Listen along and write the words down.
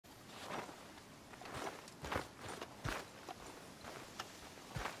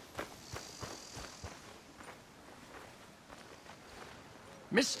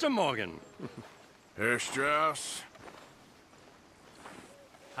Mr. Morgan. Herr Strauss.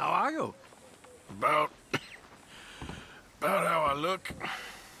 How are you? About how I look.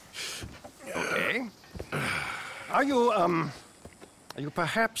 Okay. Are you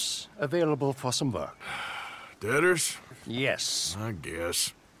perhaps available for some work? Debtors? Yes. I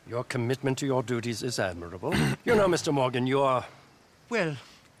guess. Your commitment to your duties is admirable. You know, Mr. Morgan, you're... Well,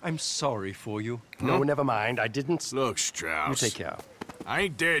 I'm sorry for you. No, never mind. I didn't... Look, Strauss. You take care. I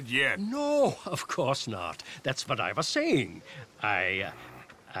ain't dead yet. No, of course not. That's what I was saying. The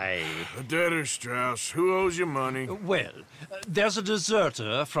debtors, Strauss. Who owes you money? Well, there's a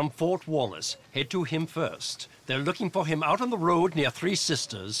deserter from Fort Wallace. Head to him first. They're looking for him out on the road near Three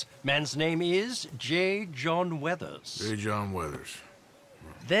Sisters. Man's name is J. John Weathers. J. John Weathers.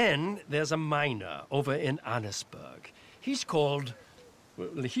 Then there's a miner over in Annesburg. He's called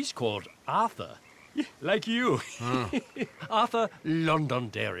Arthur. Like you. Arthur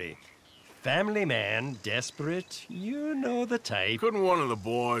Londonderry. Family man, desperate, you know the type. Couldn't one of the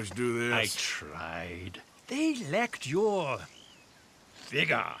boys do this? I tried. They lacked your...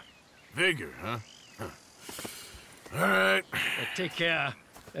 vigor. Vigor, huh? All right. Take care,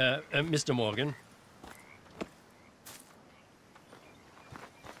 Mr. Morgan.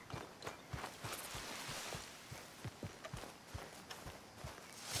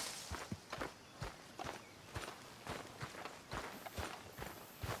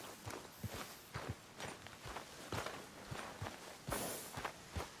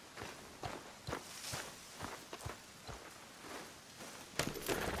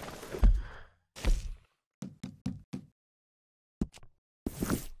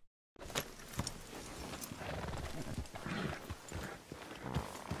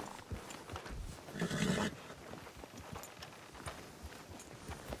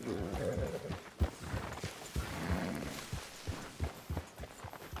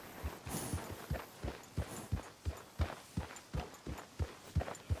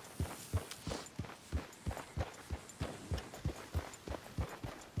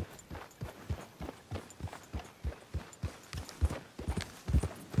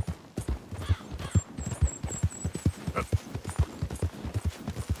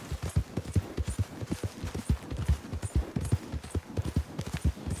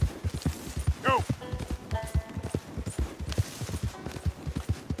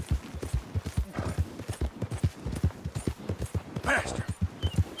 Faster!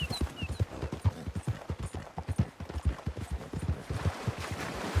 Go,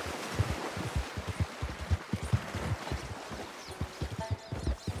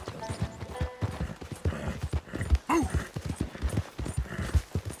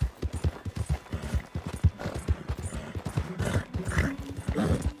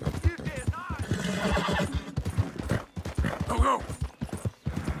 go!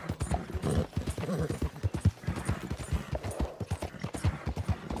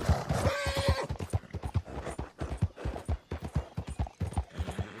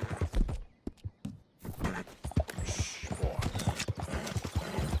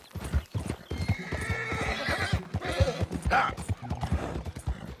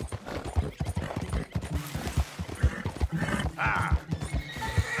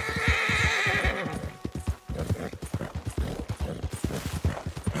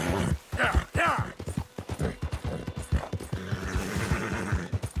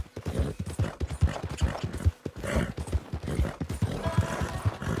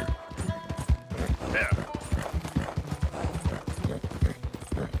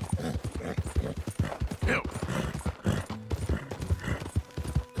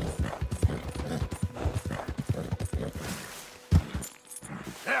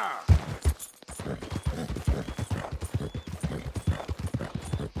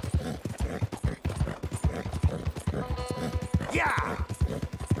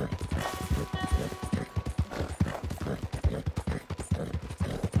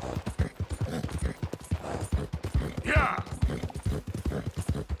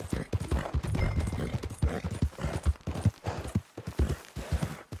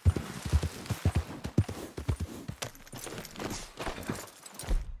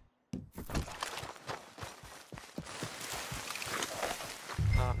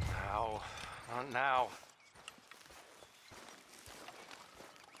 Not now.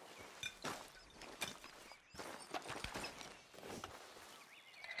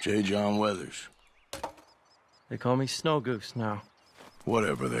 J. John Weathers. They call me Snow Goose now.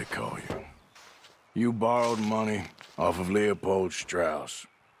 Whatever they call you. You borrowed money off of Leopold Strauss.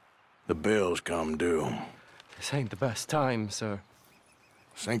 The bills come due. This ain't the best time, sir.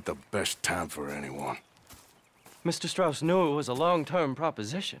 This ain't the best time for anyone. Mr. Strauss knew it was a long-term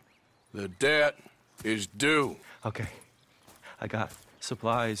proposition. The debt is due. Okay. I got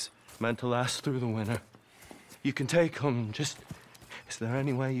supplies meant to last through the winter. You can take them. Just, is there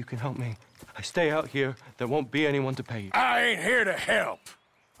any way you can help me? I stay out here, there won't be anyone to pay you. I ain't here to help.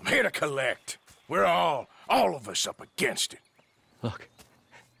 I'm here to collect. We're all of us up against it. Look,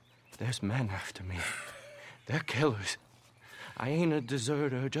 there's men after me. They're killers. I ain't a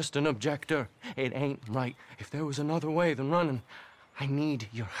deserter, just an objector. It ain't right. If there was another way than running, I need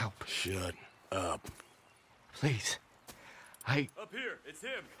your help. Shut up. Please. Up here, it's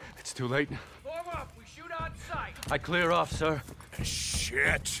him. It's too late. Form up, we shoot on sight. I clear off, sir.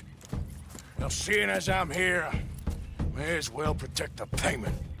 Shit. Well, seeing as I'm here, may as well protect the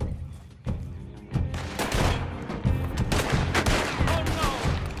payment.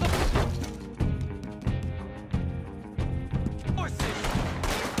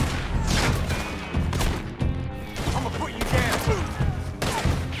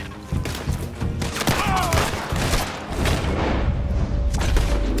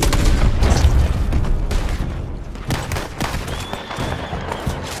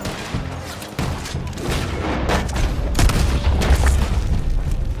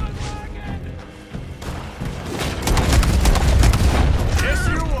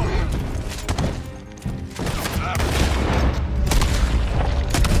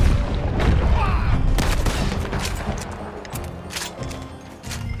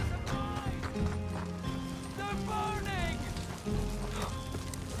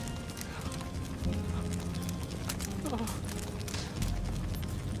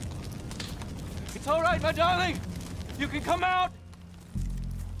 It's all right, my darling. You can come out.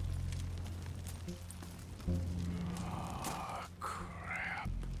 Oh, crap.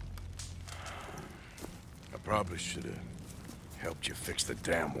 I probably should have helped you fix the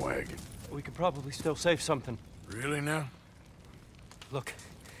damn wagon. We could probably still save something. Really now? Look,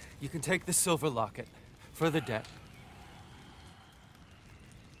 you can take the silver locket for the debt.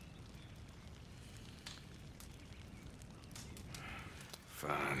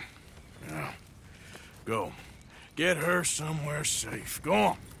 Fine. Now, go. Get her somewhere safe. Go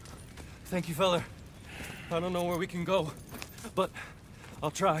on. Thank you, fella. I don't know where we can go, but I'll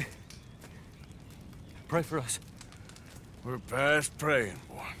try. Pray for us. We're past praying,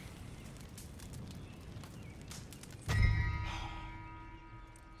 boy.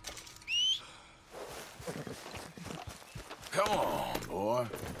 Come on, boy.